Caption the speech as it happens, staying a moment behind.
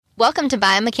Welcome to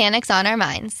Biomechanics on Our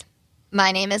Minds.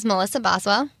 My name is Melissa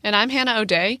Boswell. And I'm Hannah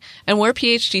O'Day, and we're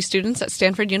PhD students at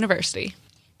Stanford University.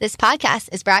 This podcast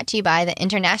is brought to you by the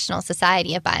International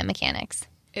Society of Biomechanics.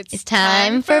 It's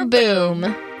time for Boom.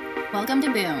 Welcome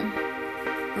to Boom,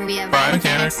 where we have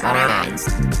Biomechanics on our minds.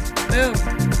 Boom.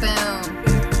 Boom.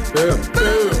 Boom,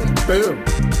 boom, boom.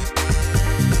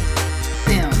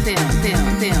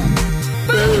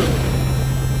 Boom.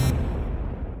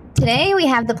 Today we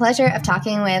have the pleasure of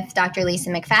talking with Dr. Lisa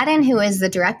MacFadden, who is the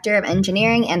Director of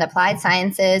Engineering and Applied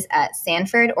Sciences at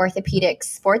Sanford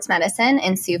Sports Medicine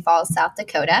in Sioux Falls, South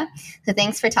Dakota. So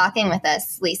thanks for talking with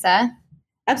us, Lisa.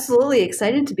 Absolutely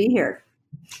excited to be here.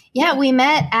 Yeah, we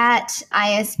met at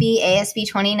ASB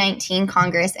 2019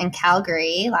 Congress in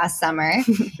Calgary last summer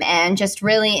and just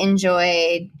really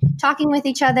enjoyed talking with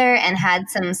each other and had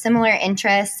some similar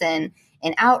interests in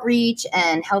outreach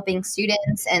and helping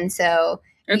students. And so...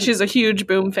 And she's a huge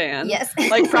Boom fan. Yes.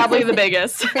 Like probably the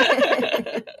biggest.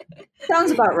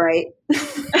 Sounds about right.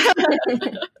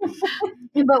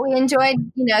 But we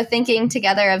enjoyed, thinking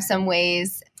together of some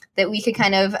ways that we could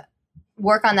kind of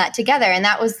work on that together. And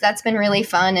that's been really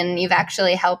fun. And you've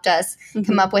actually helped us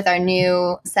come up with our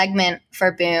new segment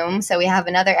for Boom. So we have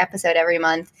another episode every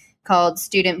month called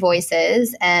Student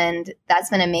Voices. And that's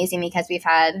been amazing because we've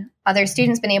had other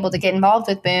students been able to get involved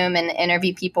with Boom and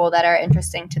interview people that are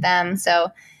interesting to them. So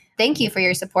thank you for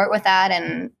your support with that.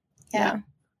 And yeah.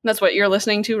 That's what you're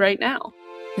listening to right now.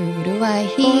 Who do I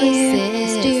hear?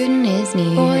 Voices. Student is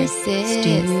near. Voices.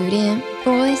 Student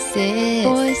voices.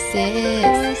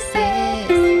 Voices.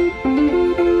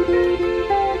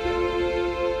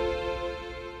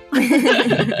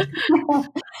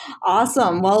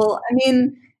 Awesome. Well,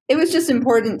 it was just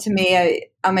important to me.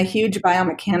 I'm a huge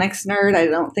biomechanics nerd. I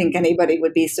don't think anybody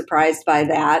would be surprised by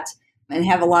that, and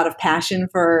have a lot of passion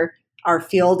for our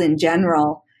field in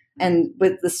general. And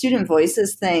with the student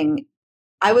voices thing,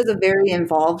 I was a very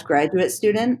involved graduate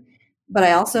student, but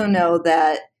I also know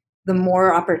that the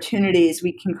more opportunities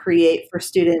we can create for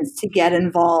students to get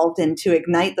involved and to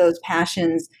ignite those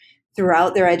passions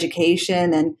throughout their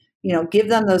education and, give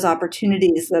them those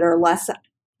opportunities that are less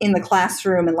in the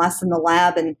classroom and less in the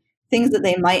lab, and things that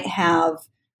they might have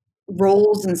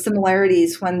roles and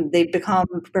similarities when they become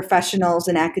professionals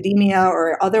in academia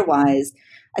or otherwise.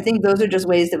 I think those are just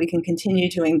ways that we can continue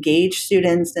to engage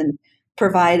students and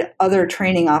provide other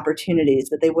training opportunities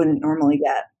that they wouldn't normally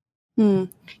get.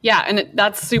 Yeah, and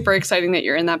that's super exciting that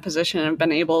you're in that position and have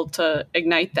been able to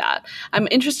ignite that. I'm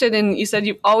interested in, you said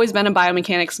you've always been a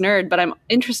biomechanics nerd, but I'm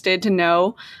interested to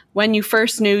know when you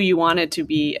first knew you wanted to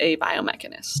be a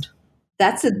biomechanist.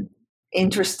 That's an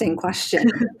interesting question.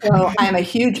 So I'm a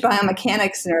huge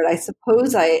biomechanics nerd. I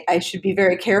suppose I should be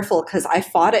very careful because I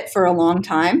fought it for a long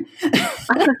time.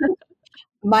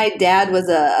 My dad was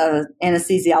a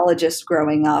anesthesiologist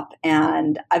growing up,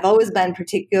 and I've always been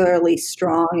particularly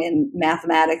strong in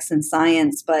mathematics and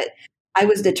science, but I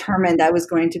was determined I was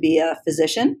going to be a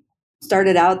physician.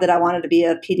 Started out that I wanted to be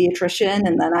a pediatrician,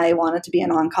 and then I wanted to be an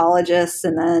oncologist,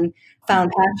 and then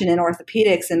found passion in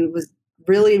orthopedics and was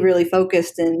really, really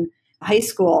focused in high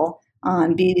school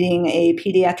on being a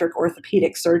pediatric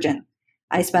orthopedic surgeon.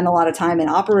 I spent a lot of time in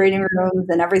operating rooms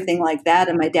and everything like that.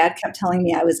 And my dad kept telling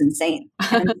me I was insane.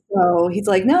 And so he's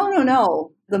like,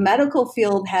 no. The medical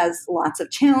field has lots of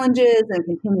challenges and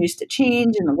continues to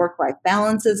change, and the work-life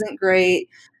balance isn't great.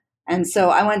 And so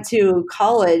I went to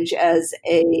college I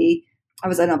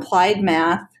was an applied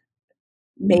math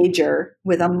major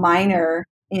with a minor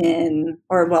in,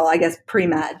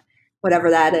 pre-med, whatever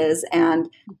that is. And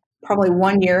probably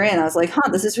 1 year in, I was like,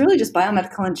 this is really just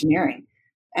biomedical engineering.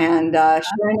 And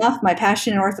sure enough, my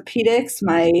passion in orthopedics,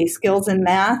 my skills in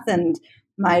math, and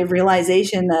my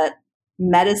realization that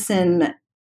medicine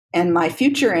and my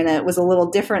future in it was a little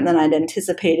different than I'd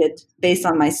anticipated based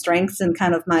on my strengths and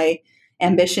kind of my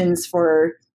ambitions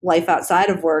for life outside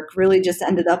of work really just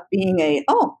ended up being a,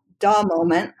 duh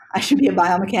moment. I should be a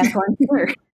biomechanical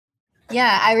engineer.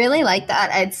 Yeah, I really like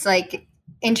that. It's like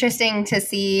interesting to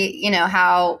see,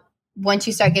 how once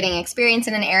you start getting experience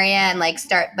in an area and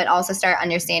but also start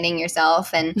understanding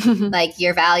yourself and like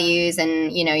your values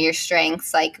and, your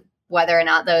strengths, like whether or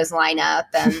not those line up,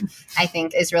 I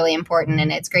think is really important. And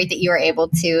it's great that you were able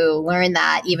to learn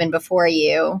that even before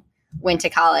you went to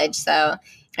college. So,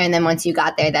 and then once you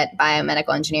got there, that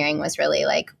biomedical engineering was really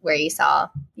like where you saw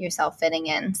yourself fitting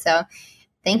in. So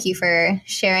thank you for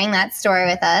sharing that story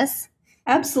with us.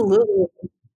 Absolutely.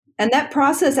 And that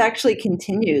process actually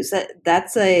continues.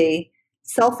 That's a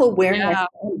self-awareness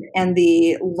and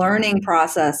the learning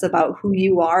process about who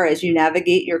you are as you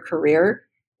navigate your career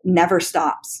never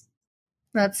stops.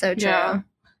 That's so true. Yeah.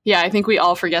 Yeah, I think we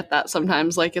all forget that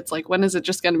sometimes. Like, it's like, when is it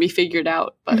just going to be figured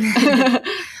out? But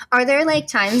Are there like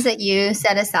times that you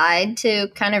set aside to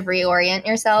kind of reorient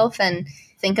yourself and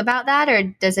think about that? Or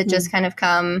does it just kind of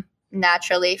come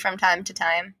naturally from time to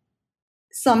time?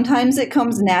 Sometimes it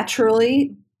comes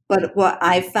naturally, but what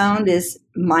I've found is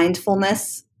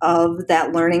mindfulness of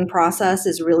that learning process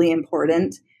is really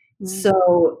important.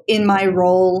 So in my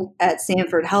role at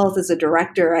Sanford Health as a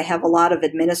director, I have a lot of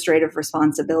administrative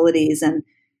responsibilities. And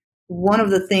one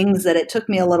of the things that it took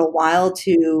me a little while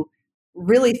to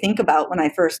really think about when I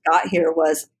first got here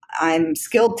was I'm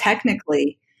skilled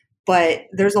technically, but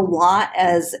there's a lot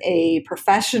as a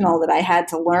professional that I had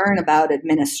to learn about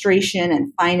administration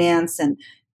and finance and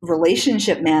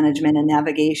relationship management and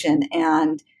navigation.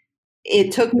 And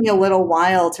it took me a little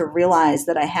while to realize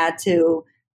that I had to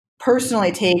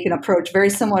personally take an approach very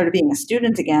similar to being a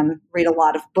student again, read a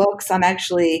lot of books. I'm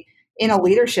actually in a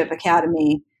leadership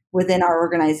academy within our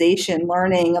organization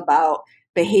learning about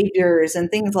behaviors and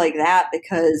things like that,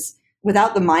 because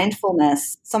without the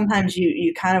mindfulness, sometimes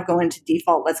you kind of go into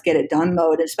default, let's get it done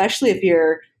mode, especially if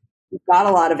you've got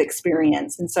a lot of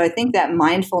experience. And so I think that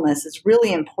mindfulness is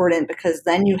really important because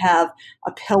then you have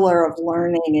a pillar of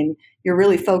learning and you're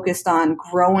really focused on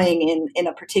growing in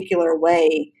a particular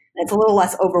way. It's a little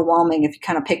less overwhelming if you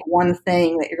kind of pick one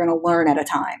thing that you're going to learn at a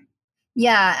time.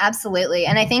 Yeah, absolutely.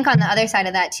 And I think on the other side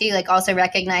of that too, like also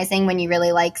recognizing when you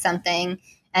really like something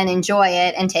and enjoy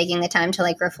it and taking the time to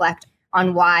like reflect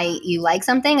on why you like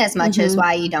something as much as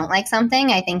why you don't like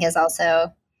something, I think is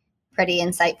also pretty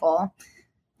insightful.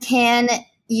 Can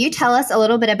you tell us a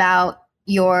little bit about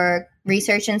your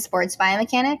research in sports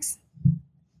biomechanics?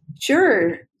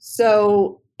 Sure.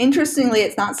 So interestingly,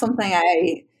 it's not something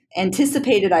I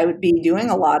anticipated I would be doing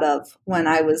a lot of when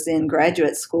I was in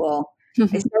graduate school. I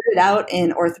started out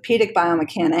in orthopedic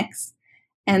biomechanics,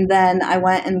 and then I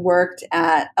went and worked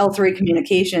at L3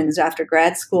 Communications after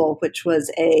grad school, which was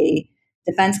a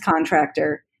defense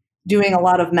contractor, doing a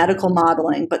lot of medical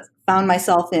modeling, but found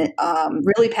myself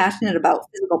really passionate about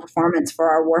physical performance for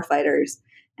our warfighters.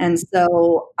 And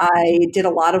so I did a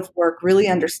lot of work really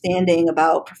understanding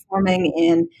about performing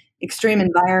in extreme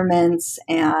environments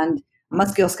and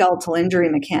musculoskeletal injury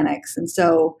mechanics. And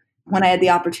so when I had the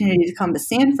opportunity to come to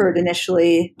Sanford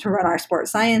initially to run our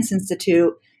Sports Science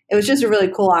Institute, it was just a really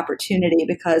cool opportunity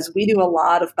because we do a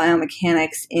lot of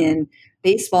biomechanics in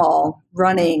baseball,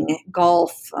 running,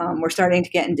 golf. We're starting to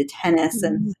get into tennis.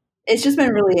 And it's just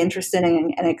been really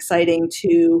interesting and exciting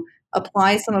to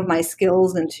apply some of my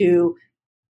skills into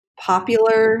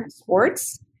popular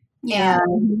sports. Yeah.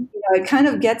 And it kind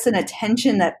of gets an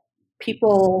attention that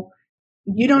people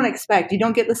you don't expect. You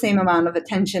don't get the same amount of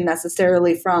attention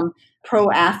necessarily from pro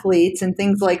athletes and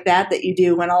things like that you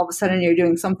do when all of a sudden you're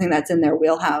doing something that's in their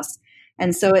wheelhouse.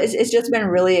 And so it's just been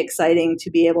really exciting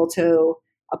to be able to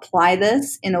apply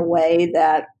this in a way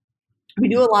that we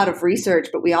do a lot of research,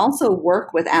 but we also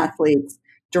work with athletes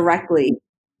directly.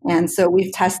 And so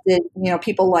we've tested,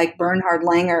 people like Bernhard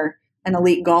Langer, an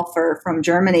elite golfer from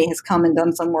Germany, has come and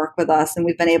done some work with us, and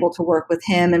we've been able to work with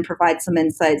him and provide some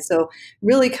insights. So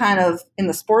really kind of in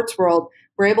the sports world,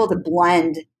 we're able to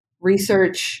blend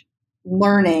research,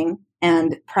 learning,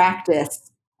 and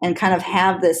practice and kind of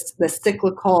have the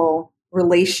cyclical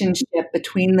relationship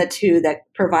between the two that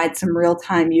provides some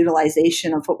real-time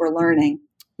utilization of what we're learning.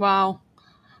 Wow.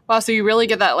 So you really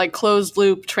get that like closed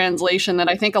loop translation that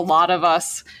I think a lot of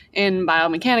us in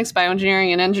biomechanics,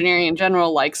 bioengineering, and engineering in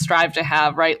general like strive to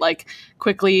have, right? Like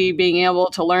quickly being able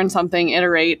to learn something,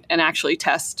 iterate, and actually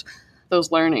test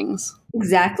those learnings.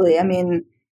 Exactly. I mean,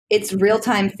 it's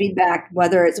real-time feedback,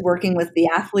 whether it's working with the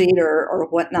athlete or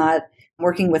whatnot,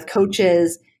 working with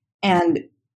coaches. And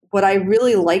what I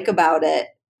really like about it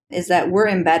is that we're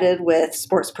embedded with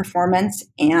sports performance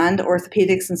and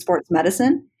orthopedics and sports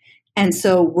medicine. And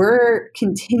so we're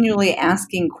continually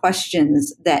asking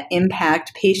questions that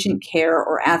impact patient care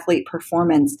or athlete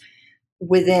performance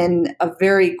within a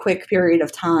very quick period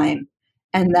of time.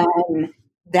 And then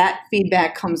that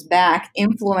feedback comes back,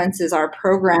 influences our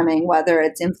programming, whether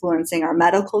it's influencing our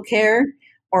medical care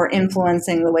or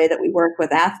influencing the way that we work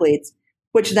with athletes,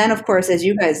 which then, of course, as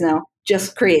you guys know,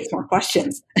 just creates more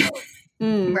questions.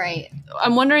 Right.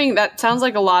 I'm wondering, that sounds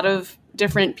like a lot of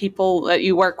different people that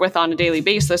you work with on a daily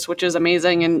basis, which is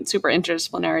amazing and super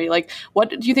interdisciplinary. Like, what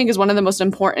do you think is one of the most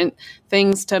important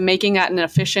things to making that an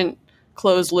efficient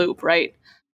closed loop, right?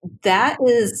 That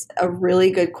is a really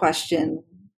good question.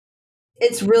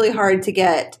 It's really hard to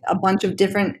get a bunch of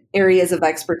different areas of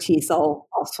expertise all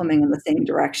swimming in the same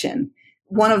direction.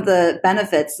 One of the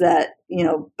benefits that,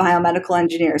 biomedical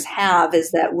engineers have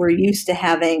is that we're used to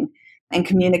having and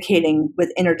communicating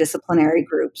with interdisciplinary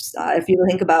groups. If you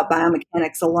think about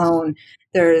biomechanics alone,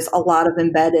 there's a lot of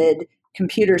embedded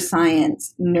computer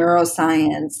science,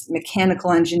 neuroscience,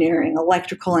 mechanical engineering,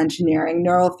 electrical engineering,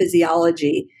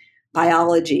 neurophysiology,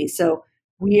 biology. So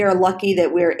we are lucky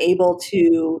that we're able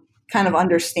to kind of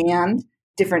understand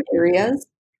different areas.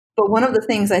 But one of the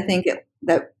things I think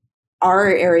that our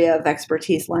area of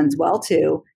expertise lends well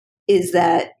to is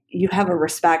that you have a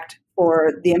respect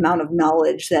for the amount of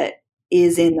knowledge that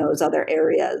is in those other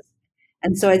areas.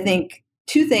 And so I think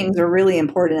two things are really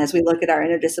important as we look at our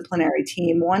interdisciplinary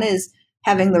team. One is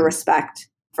having the respect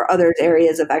for others'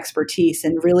 areas of expertise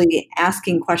and really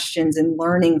asking questions and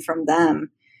learning from them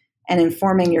and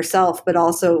informing yourself, but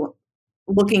also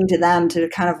looking to them to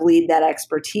kind of lead that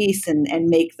expertise and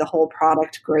make the whole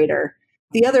product greater.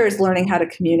 The other is learning how to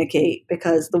communicate,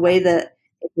 because the way that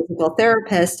a physical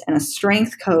therapist and a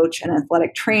strength coach, an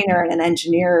athletic trainer, and an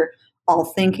engineer all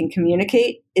think and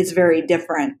communicate is very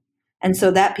different. And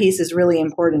so that piece is really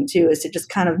important too, is to just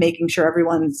kind of making sure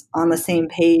everyone's on the same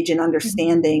page and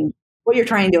understanding what you're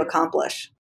trying to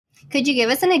accomplish. Could you give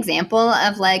us an example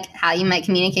of like how you might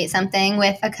communicate something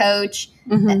with a coach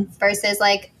versus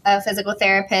like a physical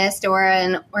therapist or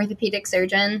an orthopedic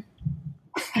surgeon?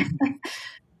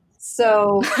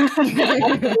 So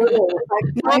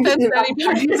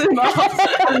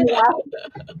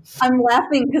I'm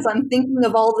laughing because I'm thinking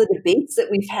of all the debates that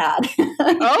we've had.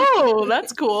 Oh,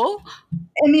 that's cool.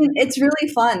 I mean, it's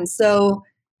really fun. So,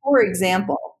 for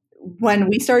example, when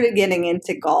we started getting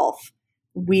into golf,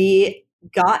 we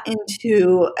got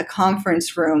into a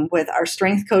conference room with our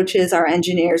strength coaches, our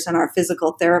engineers, and our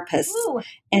physical therapists. Ooh.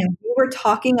 And we were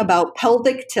talking about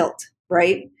pelvic tilt,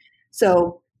 right?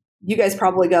 So you guys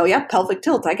probably go, yeah, pelvic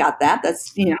tilt. I got that.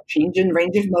 That's, change in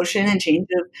range of motion and change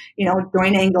of,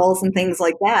 joint angles and things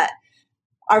like that.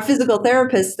 Our physical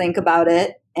therapists think about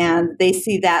it and they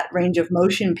see that range of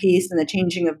motion piece and the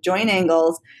changing of joint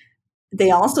angles. They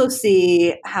also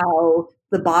see how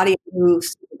the body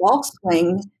moves to the golf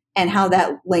swing and how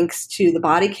that links to the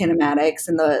body kinematics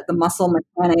and the muscle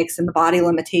mechanics and the body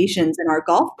limitations. And our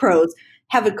golf pros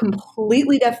have a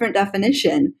completely different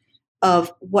definition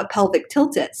of what pelvic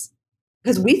tilt is.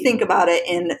 Because we think about it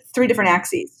in 3 different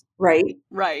axes, right?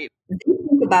 Right. They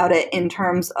think about it in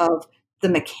terms of the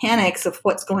mechanics of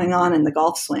what's going on in the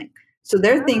golf swing. So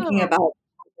they're thinking about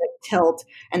pelvic tilt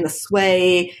and the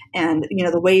sway and,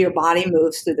 the way your body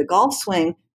moves through the golf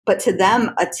swing. But to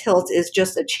them, a tilt is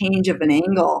just a change of an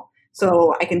angle.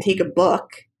 So I can take a book,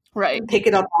 right, pick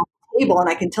it up on the table, and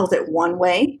I can tilt it one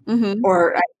way,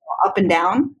 or up and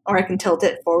down, or I can tilt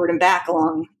it forward and back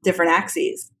along different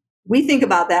axes. We think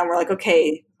about that and we're like,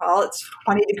 okay, well, it's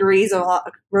 20 degrees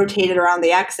rotated around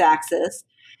the x-axis.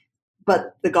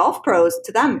 But the golf pros,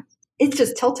 to them, it's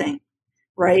just tilting,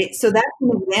 right? So that's an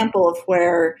example of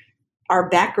where our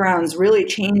backgrounds really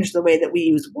change the way that we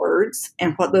use words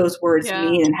and what those words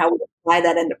mean and how we apply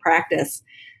that into practice.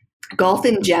 Golf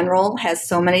in general has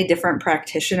so many different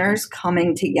practitioners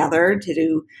coming together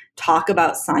to talk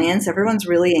about science. Everyone's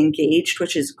really engaged,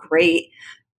 which is great.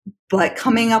 But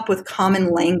coming up with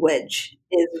common language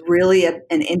is really an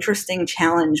interesting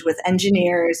challenge with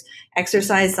engineers,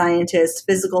 exercise scientists,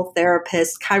 physical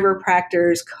therapists,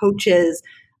 chiropractors, coaches,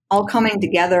 all coming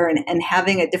together and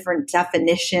having a different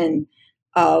definition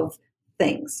of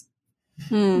things.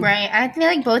 Right. I feel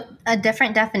like both a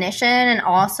different definition and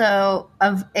also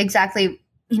of exactly,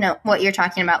 what you're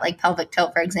talking about, like pelvic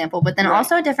tilt, for example, but then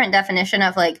also a different definition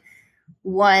of like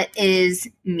what is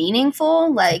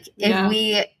meaningful. Like if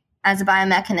we, as a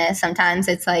biomechanist, sometimes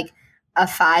it's like a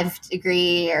 5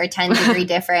 degree or a 10 degree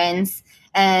difference.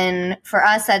 And for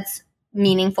us, that's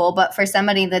meaningful. But for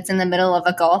somebody that's in the middle of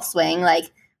a golf swing,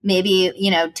 like maybe,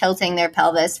 tilting their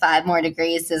pelvis 5 more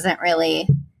degrees isn't really,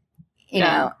 you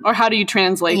know. Or how do you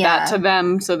translate that to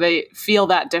them so they feel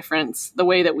that difference the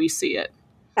way that we see it?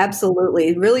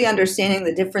 Absolutely. Really understanding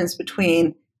the difference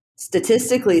between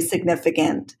statistically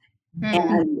significant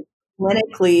and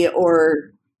clinically,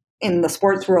 or in the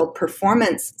sports world,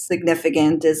 performance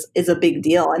significant is a big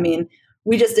deal. I mean,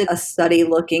 we just did a study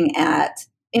looking at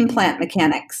implant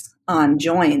mechanics on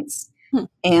joints,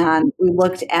 and we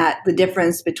looked at the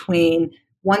difference between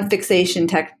one fixation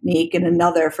technique and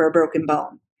another for a broken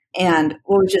bone. And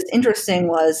what was just interesting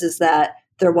is that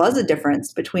there was a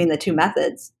difference between the 2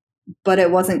 methods, but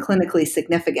it wasn't clinically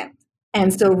significant.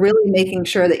 And so really making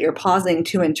sure that you're pausing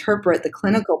to interpret the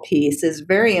clinical piece is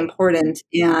very important,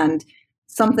 and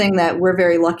something that we're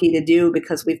very lucky to do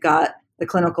because we've got the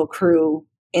clinical crew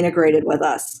integrated with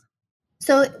us.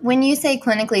 So when you say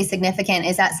clinically significant,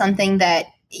 is that something that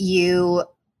you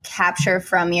capture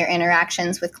from your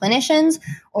interactions with clinicians,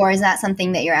 or is that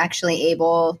something that you're actually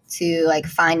able to like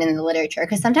find in the literature?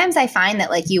 Because sometimes I find that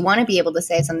like you want to be able to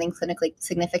say something clinically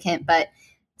significant, but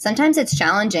sometimes it's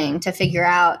challenging to figure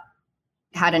out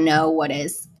how to know what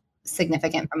is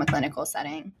significant from a clinical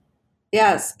setting.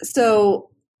 Yes. So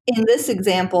in this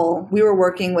example, we were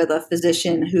working with a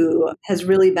physician who has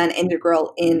really been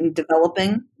integral in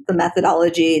developing the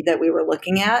methodology that we were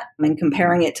looking at and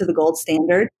comparing it to the gold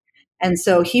standard. And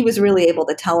so he was really able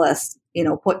to tell us,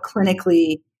 what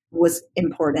clinically was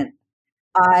important.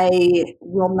 I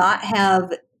will not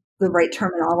have the right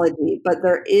terminology, but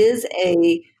there is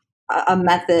a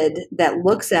method that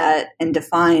looks at and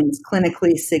defines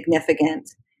clinically significant.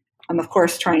 I'm, of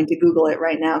course, trying to Google it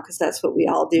right now because that's what we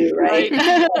all do, right?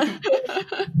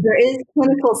 There is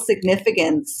clinical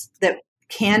significance that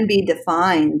can be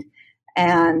defined.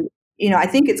 And, I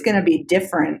think it's going to be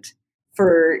different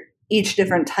for each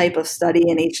different type of study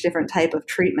and each different type of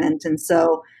treatment. And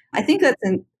so I think that's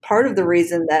part of the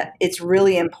reason that it's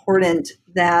really important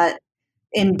that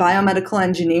in biomedical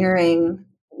engineering,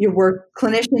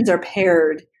 clinicians are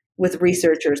paired with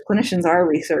researchers. Clinicians are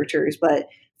researchers, but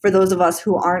for those of us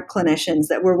who aren't clinicians,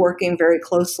 that we're working very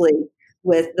closely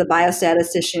with the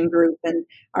biostatistician group and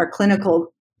our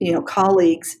clinical,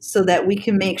 colleagues so that we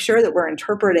can make sure that we're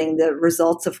interpreting the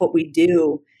results of what we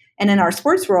do. And in our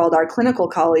sports world, our clinical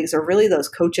colleagues are really those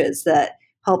coaches that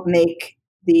help make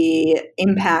the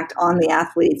impact on the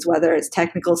athletes, whether it's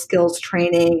technical skills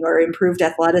training or improved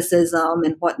athleticism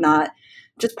and whatnot.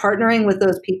 Just partnering with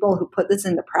those people who put this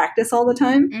into practice all the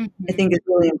time, I think is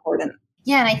really important.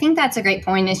 Yeah, and I think that's a great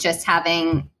point, is just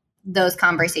having those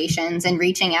conversations and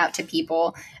reaching out to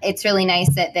people. It's really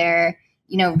nice that they're,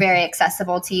 very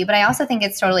accessible to you. But I also think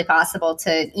it's totally possible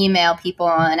to email people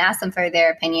and ask them for their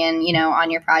opinion,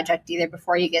 on your project, either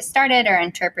before you get started or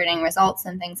interpreting results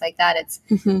and things like that.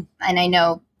 And I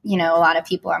know, a lot of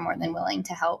people are more than willing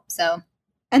to help.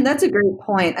 And that's a great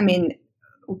point. I mean,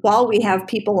 while we have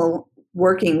people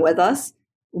working with us,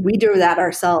 we do that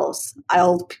ourselves.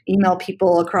 I'll email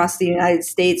people across the United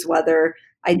States, whether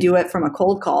I do it from a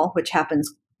cold call, which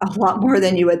happens a lot more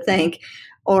than you would think,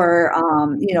 or,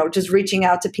 just reaching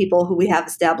out to people who we have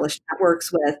established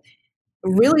networks with,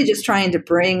 really just trying to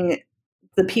bring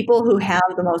the people who have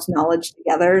the most knowledge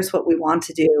together is what we want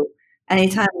to do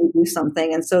anytime we do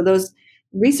something. And so those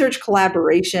research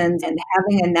collaborations and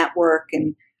having a network,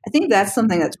 and I think that's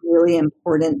something that's really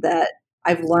important that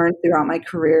I've learned throughout my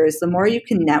career, is the more you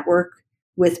can network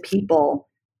with people,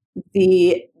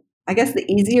 the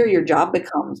easier your job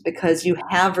becomes, because you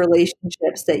have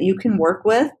relationships that you can work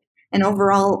with. And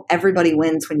overall, everybody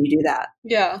wins when you do that.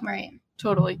 Yeah. Right.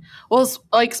 Totally. Well,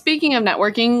 speaking of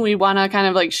networking, we want to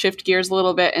kind of shift gears a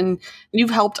little bit, and you've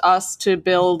helped us to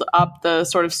build up the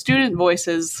sort of student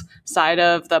voices side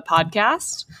of the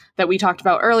podcast that we talked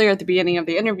about earlier at the beginning of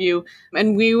the interview.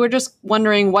 And we were just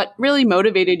wondering what really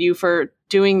motivated you for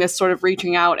doing this sort of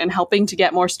reaching out and helping to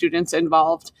get more students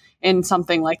involved in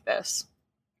something like this.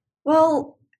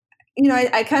 Well,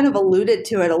 I kind of alluded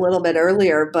to it a little bit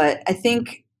earlier, but I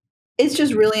think it's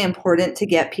just really important to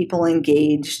get people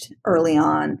engaged early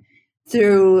on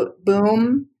through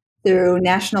Boom, through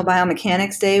National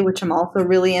Biomechanics Day, which I'm also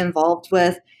really involved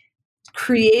with,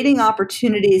 creating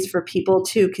opportunities for people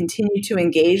to continue to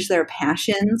engage their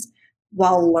passions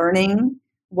while learning,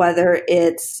 whether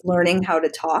it's learning how to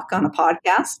talk on a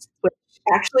podcast, which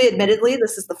actually, admittedly,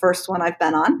 this is the first one I've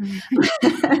been on.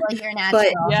 Well, you're natural.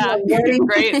 But, yeah,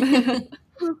 great.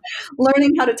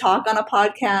 Learning how to talk on a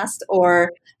podcast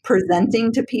or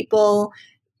presenting to people.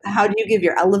 How do you give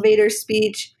your elevator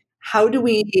speech?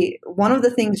 One of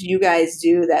the things you guys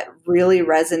do that really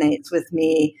resonates with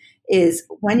me is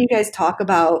when you guys talk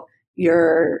about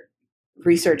your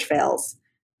research fails.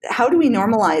 How do we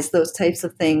normalize those types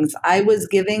of things? I was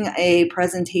giving a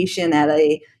presentation at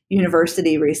a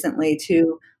university recently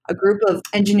to a group of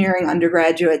engineering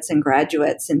undergraduates and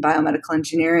graduates in biomedical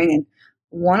engineering, and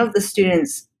one of the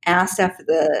students asked after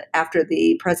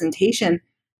the presentation,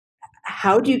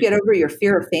 how do you get over your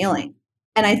fear of failing?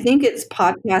 And I think it's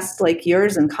podcasts like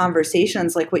yours and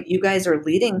conversations like what you guys are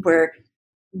leading, where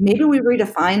maybe we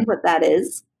redefine what that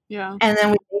is. Yeah. And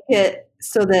then we make it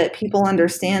so that people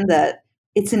understand that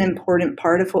it's an important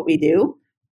part of what we do.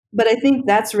 But I think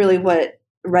that's really what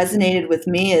resonated with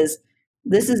me, is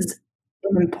this is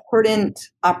an important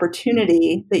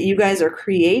opportunity that you guys are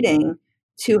creating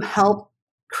to help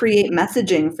create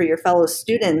messaging for your fellow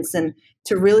students and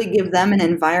to really give them an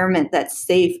environment that's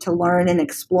safe to learn and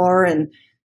explore and,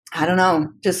 I don't know,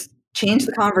 just change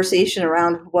the conversation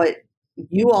around what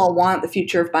you all want the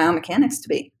future of biomechanics to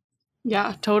be.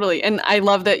 Yeah, totally. And I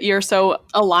love that you're so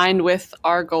aligned with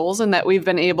our goals and that we've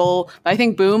been able, I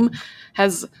think Boom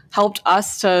has helped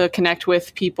us to connect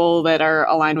with people that are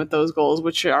aligned with those goals,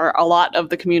 which are a lot of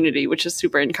the community, which is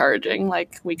super encouraging.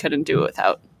 Like we couldn't do it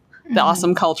without the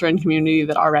awesome culture and community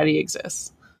that already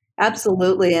exists.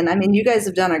 Absolutely. And I mean, you guys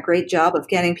have done a great job of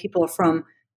getting people from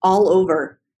all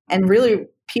over and really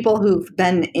people who've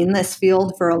been in this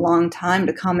field for a long time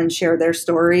to come and share their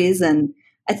stories. And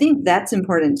I think that's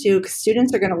important too, because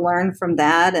students are going to learn from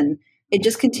that. And it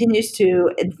just continues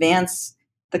to advance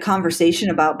the conversation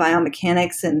about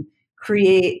biomechanics and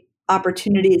create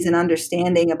opportunities and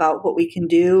understanding about what we can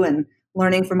do and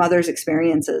learning from others'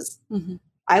 experiences. Mm-hmm.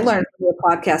 I learn from your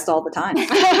podcast all the time.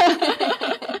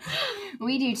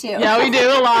 We do too. Yeah, we do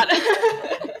a lot.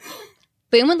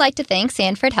 Boom would like to thank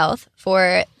Sanford Health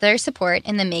for their support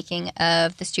in the making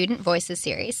of the Student Voices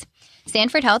series.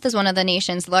 Sanford Health is one of the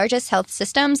nation's largest health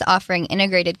systems, offering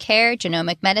integrated care,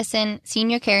 genomic medicine,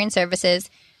 senior care and services,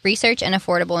 research, and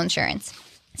affordable insurance.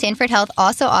 Sanford Health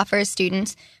also offers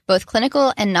students both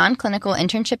clinical and non-clinical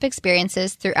internship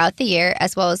experiences throughout the year,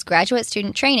 as well as graduate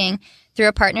student training through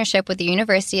a partnership with the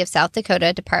University of South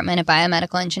Dakota Department of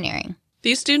Biomedical Engineering.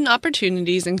 These student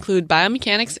opportunities include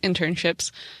biomechanics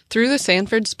internships through the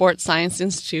Sanford Sports Science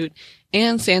Institute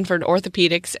and Sanford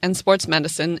Orthopedics and Sports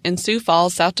Medicine in Sioux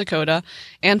Falls, South Dakota,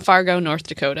 and Fargo, North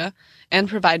Dakota, and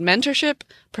provide mentorship,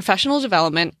 professional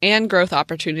development, and growth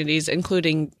opportunities,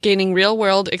 including gaining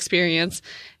real-world experience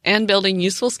and building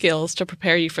useful skills to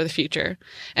prepare you for the future.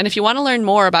 And if you want to learn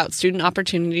more about student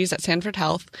opportunities at Sanford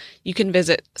Health, you can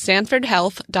visit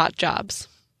sanfordhealth.jobs.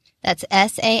 That's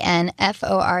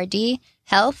SANFORD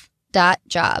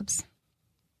health.jobs.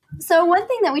 So one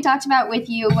thing that we talked about with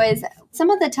you was some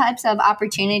of the types of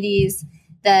opportunities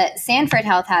that Sanford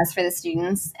Health has for the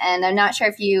students. And I'm not sure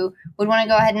if you would want to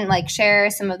go ahead and share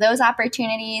some of those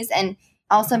opportunities and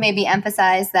also maybe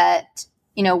emphasize that,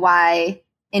 why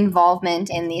involvement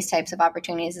in these types of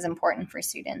opportunities is important for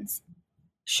students.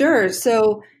 Sure.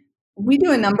 So we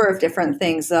do a number of different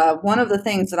things. One of the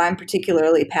things that I'm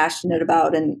particularly passionate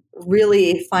about and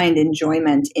really find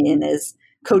enjoyment in is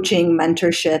coaching,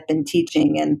 mentorship, and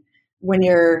teaching. And when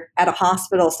you're at a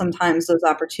hospital, sometimes those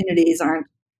opportunities aren't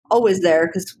always there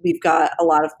because we've got a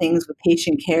lot of things with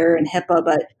patient care and HIPAA,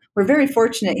 but we're very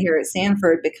fortunate here at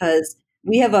Sanford because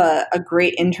we have a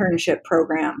great internship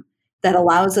program that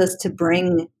allows us to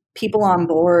bring people on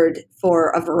board for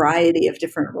a variety of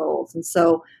different roles. And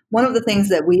so one of the things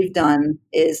that we've done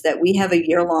is that we have a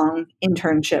year-long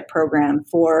internship program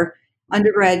for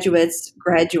undergraduates,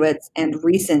 graduates, and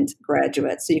recent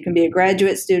graduates. So you can be a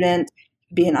graduate student,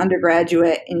 be an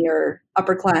undergraduate in your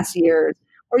upper class years,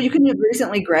 or you can have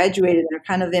recently graduated and are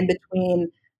kind of in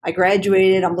between. I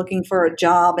graduated, I'm looking for a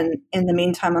job, and in the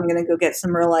meantime, I'm going to go get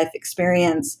some real life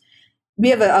experience. We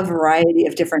have a variety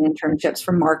of different internships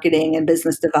from marketing and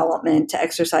business development to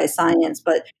exercise science,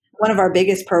 but one of our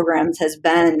biggest programs has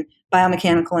been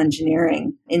biomechanical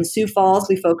engineering. In Sioux Falls,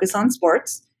 we focus on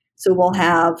sports. So we'll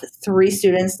have 3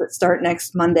 students that start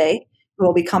next Monday who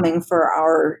will be coming for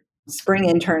our spring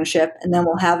internship. And then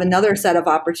we'll have another set of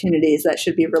opportunities that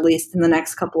should be released in the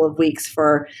next couple of weeks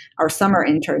for our summer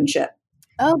internship.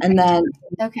 Oh, and then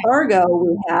in Fargo,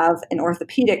 we have an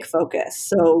orthopedic focus.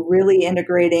 So really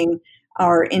integrating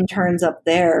our interns up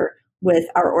there with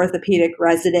our orthopedic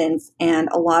residents and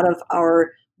a lot of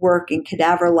our work in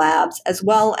cadaver labs, as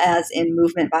well as in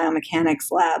movement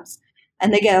biomechanics labs.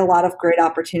 And they get a lot of great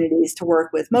opportunities to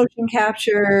work with motion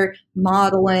capture,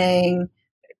 modeling,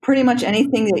 pretty much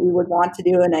anything that you would want to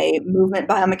do in a movement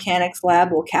biomechanics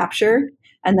lab will capture.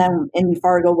 And then in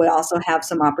Fargo, we also have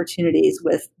some opportunities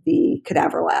with the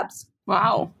cadaver labs.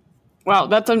 Wow.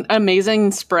 That's an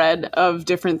amazing spread of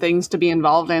different things to be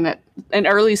involved in at an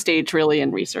early stage, really,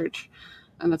 in research.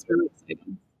 And that's really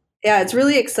exciting. Yeah, it's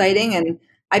really exciting. And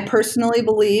I personally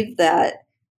believe that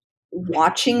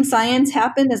watching science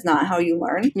happen is not how you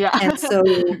learn. Yeah. And so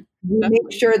we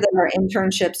make sure that our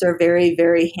internships are very,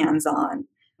 very hands-on,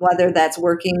 whether that's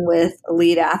working with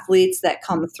elite athletes that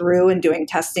come through and doing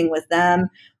testing with them,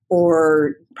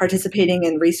 or participating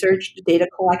in research data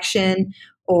collection,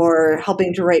 or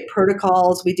helping to write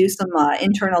protocols. We do some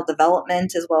internal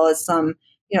development as well as some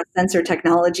sensor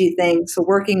technology things. So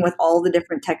working with all the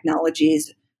different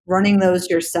technologies, running those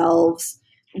yourselves.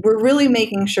 We're really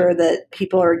making sure that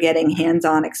people are getting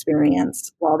hands-on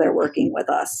experience while they're working with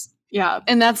us. Yeah.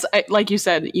 And that's, like you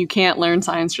said, you can't learn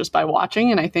science just by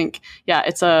watching. And I think,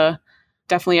 it's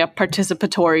definitely a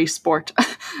participatory sport.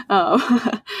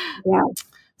 Yeah.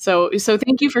 So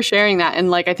thank you for sharing that.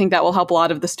 And I think that will help a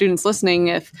lot of the students listening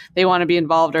if they want to be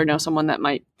involved or know someone that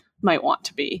might want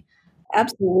to be.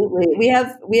 Absolutely. We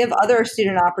have other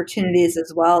student opportunities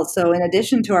as well. So in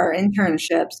addition to our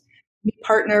internships, we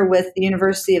partner with the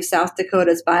University of South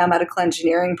Dakota's biomedical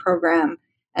engineering program,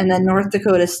 and then North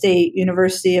Dakota State,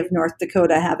 University of North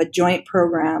Dakota have a joint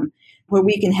program where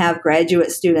we can have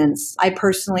graduate students. I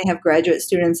personally have graduate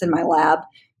students in my lab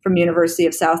from University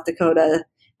of South Dakota,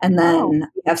 and then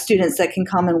we have students that can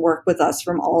come and work with us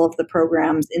from all of the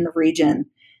programs in the region.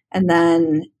 And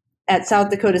then at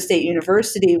South Dakota State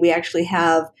University, we actually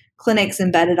have clinics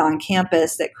embedded on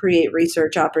campus that create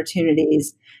research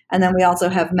opportunities. And then we also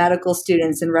have medical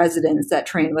students and residents that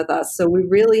train with us. So we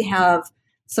really have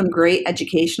some great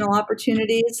educational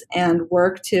opportunities and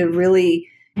work to really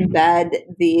embed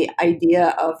the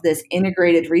idea of this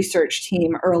integrated research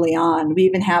team early on. We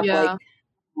even have like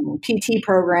PT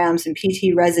programs and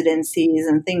PT residencies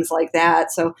and things like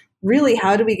that. So really,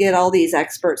 how do we get all these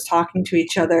experts talking to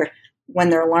each other when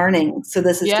they're learning? So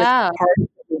this is just part of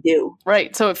what we do.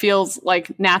 Right. So it feels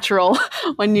like natural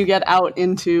when you get out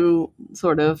into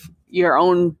sort of your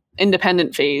own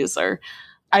independent phase. Or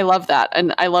I love that.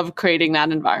 And I love creating that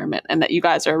environment, and that you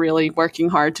guys are really working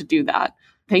hard to do that.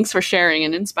 Thanks for sharing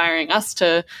and inspiring us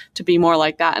to be more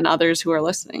like that, and others who are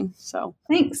listening. So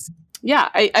thanks. Yeah,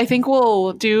 I think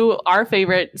we'll do our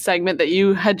favorite segment that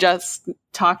you had just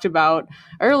talked about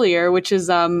earlier, which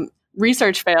is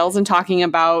research fails, and talking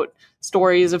about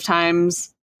stories of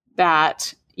times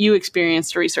that you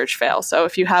experienced a research fail. So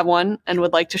if you have one and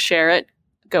would like to share it,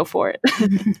 go for it.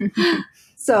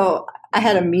 So I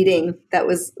had a meeting that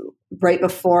was right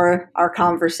before our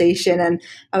conversation, and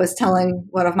I was telling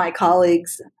one of my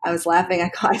colleagues, I was laughing.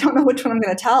 I don't know which one I'm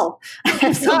going to tell. I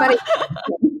have so many.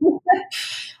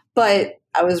 But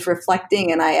I was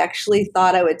reflecting, and I actually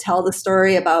thought I would tell the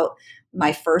story about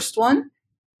my first one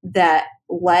that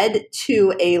led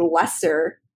to a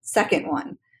lesser second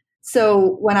one.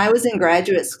 So when I was in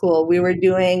graduate school, we were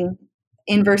doing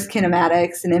inverse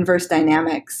kinematics and inverse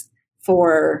dynamics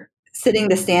for sitting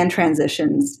to stand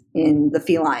transitions in the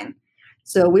feline.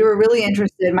 So we were really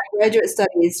interested. My graduate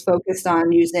studies focused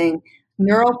on using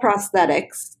neural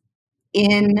prosthetics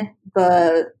in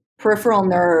the peripheral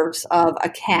nerves of a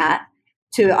cat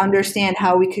to understand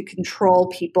how we could control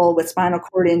people with spinal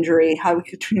cord injury, how we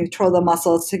could control the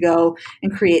muscles to go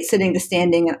and create sitting to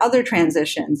standing and other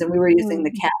transitions. And we were using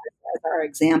the cat as our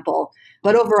example.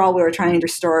 But overall, we were trying to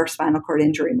restore spinal cord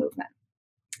injury movement.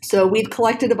 So we'd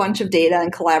collected a bunch of data in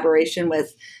collaboration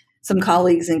with some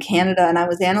colleagues in Canada, and I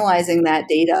was analyzing that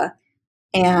data.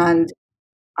 And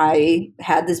I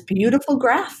had this beautiful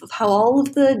graph of how all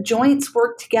of the joints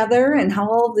worked together and how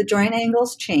all of the joint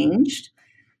angles changed.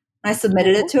 I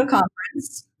submitted it to a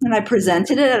conference, and I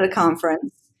presented it at a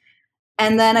conference.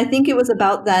 And then I think it was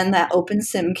about then that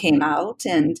OpenSim came out,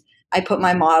 and I put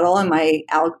my model and my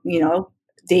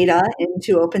data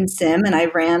into OpenSim, and I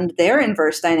ran their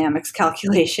inverse dynamics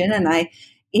calculation, and I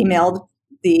emailed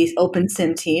the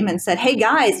OpenSim team and said, "Hey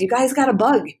guys, you guys got a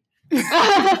bug."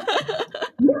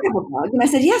 And I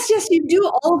said, yes, you do.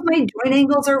 All of my joint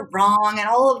angles are wrong, and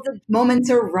all of the moments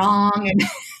are wrong. And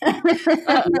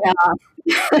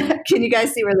yeah. Can you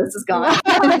guys see where this is going?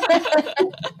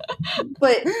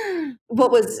 But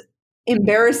what was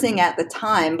embarrassing at the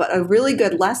time, but a really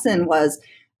good lesson, was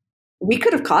we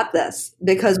could have caught this,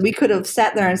 because we could have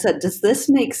sat there and said, does this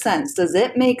make sense? Does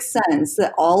it make sense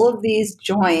that all of these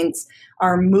joints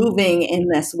are moving in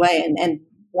this way? And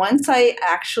once I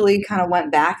actually kind of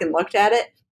went back and looked at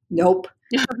it, nope.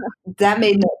 The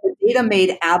data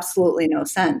made absolutely no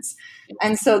sense.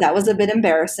 And so that was a bit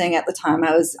embarrassing at the time.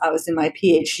 I was in my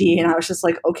PhD, and I was just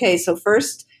like, okay, so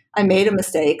first I made a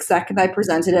mistake. Second, I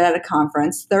presented it at a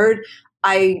conference. Third,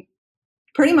 I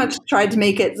pretty much tried to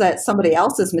make it that somebody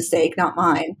else's mistake, not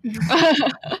mine.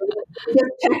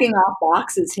 Just checking off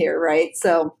boxes here, right?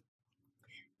 So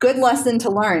good lesson to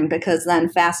learn, because then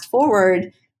fast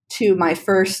forward to my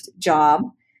first job,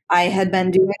 I had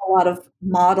been doing a lot of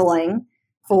modeling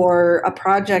for a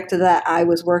project that I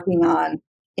was working on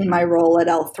in my role at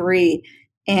L3.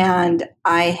 And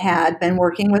I had been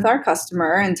working with our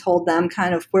customer and told them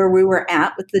kind of where we were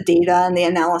at with the data and the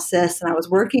analysis. And I was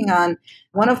working on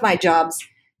one of my jobs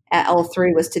at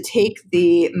L3 was to take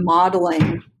the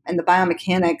modeling and the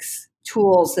biomechanics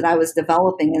tools that I was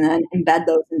developing and then embed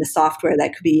those into software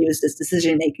that could be used as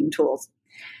decision-making tools.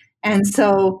 And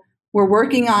so we're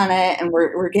working on it, and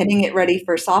we're getting it ready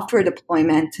for software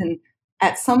deployment. And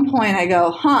at some point I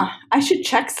go, I should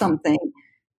check something.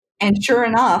 And sure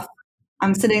enough,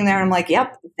 I'm sitting there and I'm like,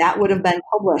 yep, that would have been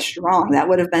published wrong. That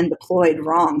would have been deployed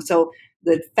wrong. So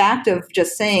the fact of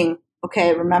just saying,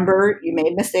 okay, remember you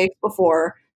made mistakes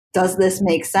before. Does this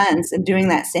make sense? And doing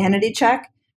that sanity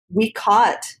check we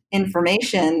caught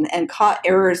information and caught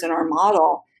errors in our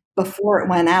model before it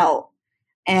went out.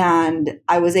 And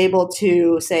I was able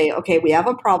to say, okay, we have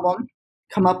a problem,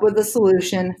 come up with a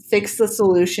solution, fix the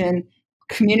solution,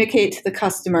 communicate to the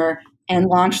customer, and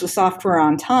launch the software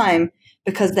on time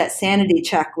because that sanity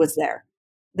check was there.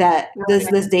 That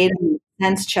this data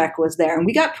sense check was there. And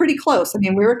we got pretty close. I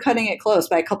mean, we were cutting it close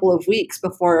by a couple of weeks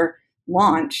before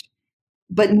launch.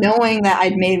 But knowing that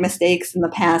I'd made mistakes in the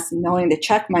past and knowing to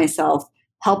check myself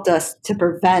helped us to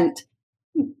prevent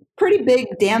pretty big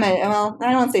damage. Well,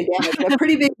 I don't want to say damage, but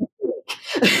pretty big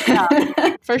mistake.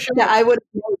 Yeah, for sure. That I would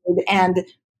have made and,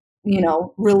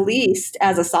 released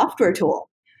as a software tool.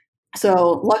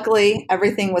 So luckily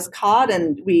everything was caught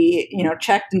and we,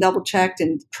 checked and double checked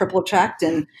and triple checked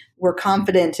and we're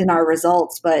confident in our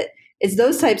results. But it's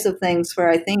those types of things where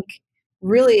I think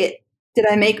really, did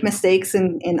I make mistakes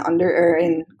in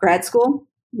grad school?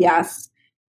 Yes.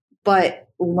 But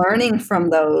learning from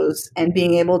those and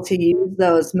being able to use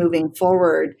those moving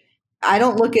forward, I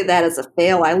don't look at that as a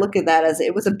fail. I look at that as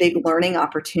it was a big learning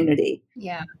opportunity.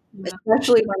 Yeah.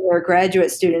 Especially when you're a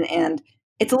graduate student, and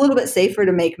it's a little bit safer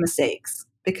to make mistakes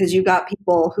because you've got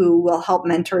people who will help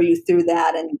mentor you through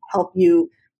that and help you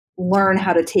learn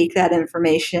how to take that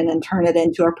information and turn it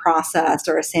into a process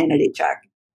or a sanity check.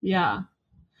 Yeah.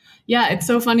 Yeah, it's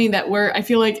so funny that I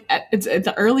feel like it's at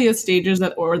the earliest stages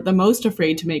that we're the most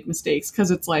afraid to make mistakes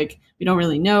because it's like we don't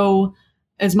really know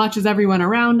as much as everyone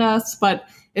around us, but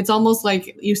it's almost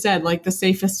like you said, like the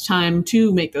safest time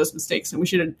to make those mistakes. And we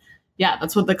should,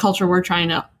 that's what the culture we're trying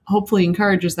to hopefully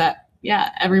encourage is that,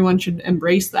 everyone should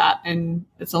embrace that. And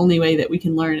it's the only way that we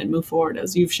can learn and move forward,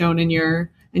 as you've shown in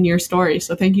your story.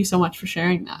 So thank you so much for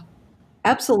sharing that.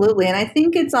 Absolutely. And I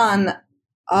think it's on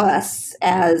us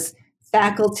as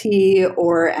faculty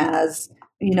or as,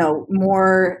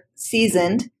 more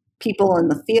seasoned people in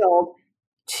the field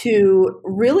to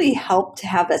really help to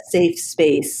have a safe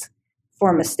space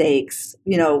for mistakes.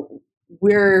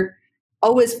 We're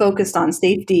always focused on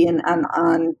safety and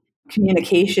on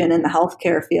communication in the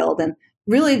healthcare field. And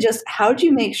really just how do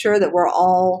you make sure that we're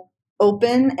all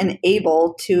open and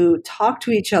able to talk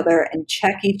to each other and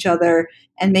check each other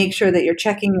and make sure that you're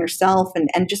checking yourself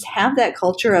and just have that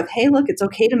culture of, hey, look, it's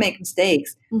okay to make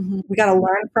mistakes. Mm-hmm. We got to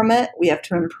learn from it. We have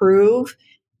to improve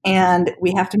and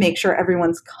we have to make sure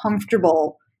everyone's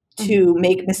comfortable to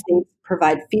make mistakes,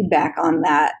 provide feedback on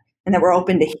that, and that we're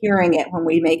open to hearing it when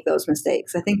we make those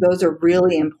mistakes. I think those are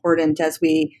really important as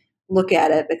we look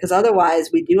at it because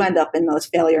otherwise we do end up in those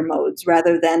failure modes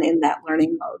rather than in that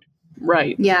learning mode.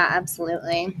 Right. Yeah,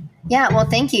 absolutely. Yeah, well,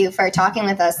 thank you for talking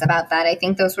with us about that. I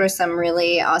think those were some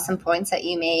really awesome points that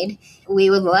you made. We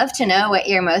would love to know what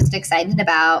you're most excited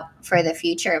about for the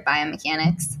future of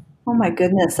biomechanics. Oh my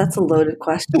goodness, that's a loaded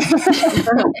question.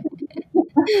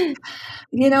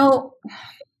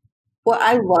 What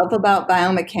I love about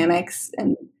biomechanics,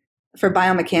 and for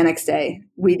Biomechanics Day,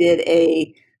 we did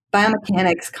a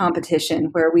biomechanics competition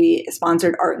where we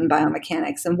sponsored art and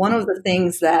biomechanics. And one of the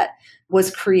things that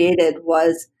was created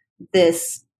was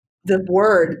the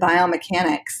word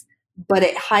biomechanics, but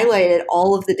it highlighted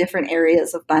all of the different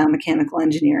areas of biomechanical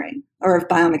engineering or of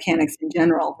biomechanics in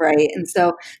general, right? And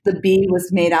so the B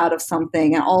was made out of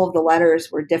something and all of the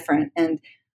letters were different. And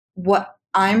what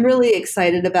I'm really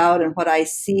excited about and what I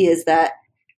see is that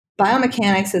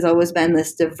biomechanics has always been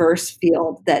this diverse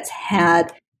field that's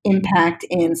had impact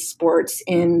in sports,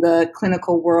 in the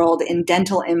clinical world, in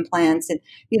dental implants, and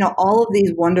all of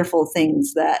these wonderful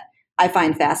things that I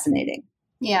find fascinating.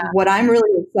 Yeah. What I'm really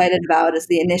excited about is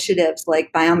the initiatives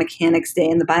like Biomechanics Day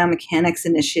and the Biomechanics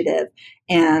Initiative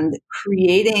and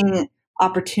creating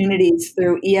opportunities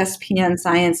through ESPN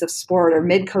Science of Sport or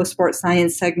Midco Sports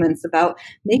Science segments about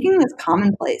making this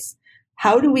commonplace.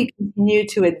 How do we continue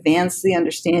to advance the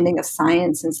understanding of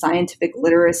science and scientific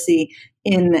literacy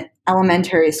in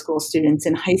elementary school students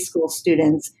and high school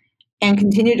students and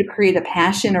continue to create a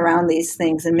passion around these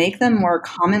things and make them more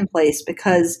commonplace?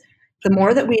 Because the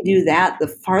more that we do that, the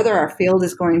farther our field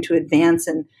is going to advance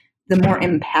and the more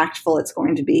impactful it's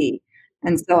going to be.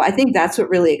 And so I think that's what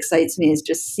really excites me is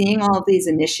just seeing all of these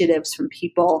initiatives from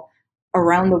people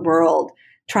around the world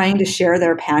trying to share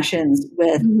their passions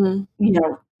with,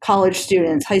 college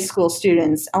students, high school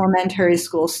students, elementary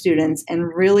school students, and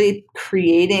really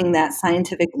creating that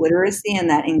scientific literacy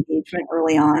and that engagement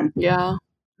early on. Yeah.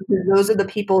 Because those are the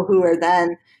people who are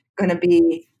then going to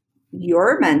be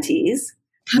your mentees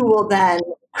who will then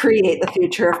create the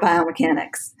future of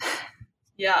biomechanics.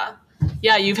 Yeah.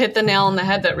 Yeah, you've hit the nail on the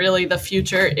head that really the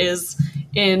future is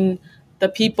in the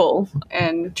people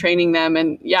and training them.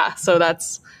 And so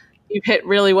you've hit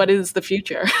really what is the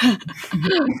future.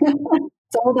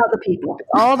 It's all about the people.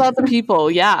 All about the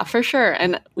people. Yeah, for sure.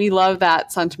 And we love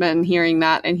that sentiment, and hearing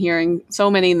that and hearing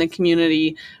so many in the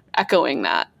community echoing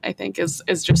that, I think is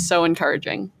just so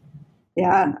encouraging.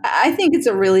 Yeah, I think it's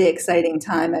a really exciting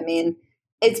time. I mean,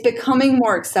 it's becoming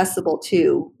more accessible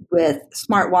too with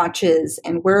smartwatches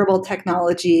and wearable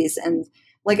technologies. And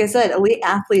like I said, elite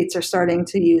athletes are starting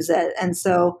to use it. And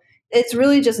so it's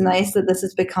really just nice that this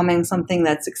is becoming something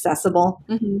that's accessible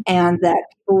and that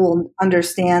people will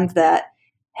understand that,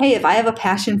 hey, if I have a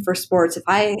passion for sports, if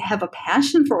I have a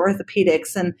passion for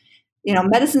orthopedics, and, you know,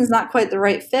 medicine's not quite the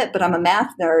right fit, but I'm a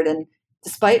math nerd. And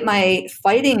despite my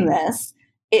fighting this,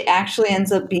 it actually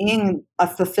ends up being a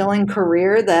fulfilling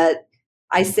career that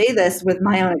I say this with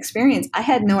my own experience. I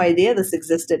had no idea this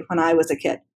existed when I was a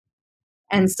kid.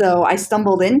 And so I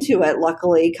stumbled into it,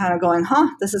 luckily, kind of going,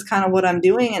 this is kind of what I'm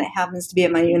doing. And it happens to be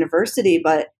at my university.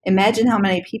 But imagine how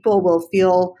many people will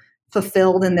feel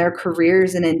fulfilled in their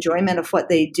careers and enjoyment of what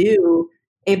they do,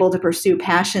 able to pursue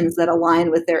passions that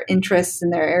align with their interests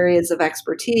and their areas of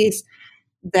expertise.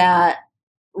 That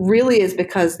really is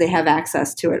because they have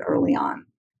access to it early on.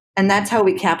 And that's how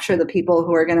we capture the people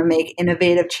who are going to make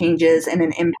innovative changes and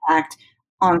an impact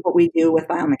on what we do with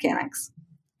biomechanics.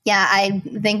 Yeah, I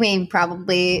think we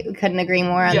probably couldn't agree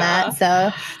more on that. So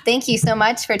thank you so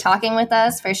much for talking with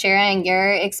us, for sharing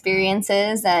your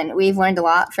experiences. And we've learned a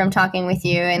lot from talking with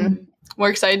you. And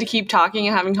we're excited to keep talking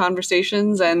and having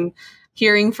conversations and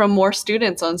hearing from more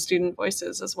students on Student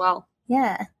Voices as well.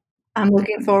 Yeah. I'm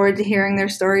looking forward to hearing their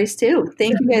stories too.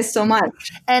 Thank you guys so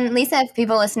much. And Lisa, if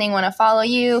people listening want to follow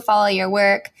you, follow your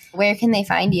work, where can they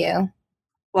find you?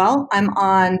 Well, I'm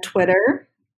on Twitter.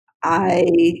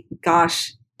 I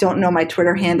don't know my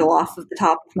Twitter handle off of the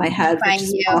top of my head, which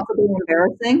is possibly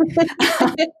embarrassing.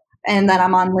 And then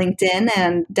I'm on LinkedIn,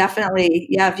 and definitely,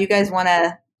 if you guys want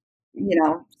to,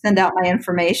 send out my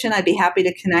information, I'd be happy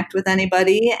to connect with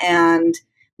anybody and,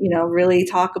 really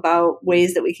talk about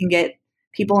ways that we can get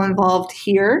people involved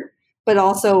here, but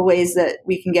also ways that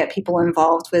we can get people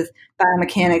involved with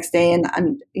Biomechanics Day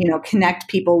and connect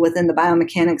people within the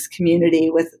biomechanics community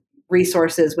with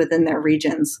resources within their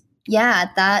regions. Yeah,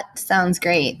 that sounds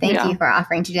great. Thank you for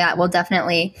offering to do that. We'll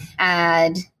definitely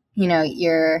add,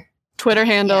 your Twitter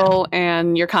handle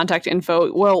and your contact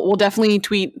info. We'll definitely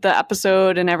tweet the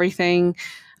episode and everything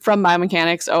from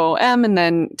Biomechanics OOM and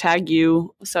then tag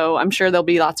you. So I'm sure there'll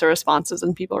be lots of responses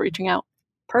and people reaching out.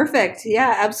 Perfect.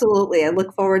 Yeah, absolutely. I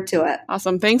look forward to it.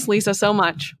 Awesome. Thanks, Lisa, so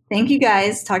much. Thank you,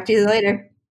 guys. Talk to you later.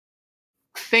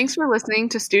 Thanks for listening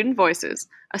to Student Voices,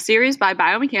 a series by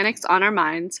Biomechanics on Our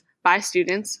Minds, by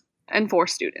students and for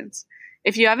students.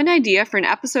 If you have an idea for an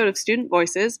episode of Student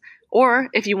Voices, or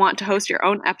if you want to host your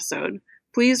own episode,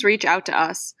 please reach out to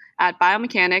us at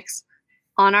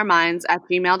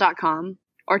biomechanicsonOurMinds@gmail.com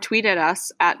or tweet at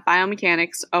us at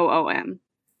biomechanicsOOM.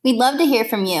 We'd love to hear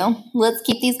from you. Let's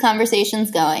keep these conversations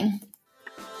going.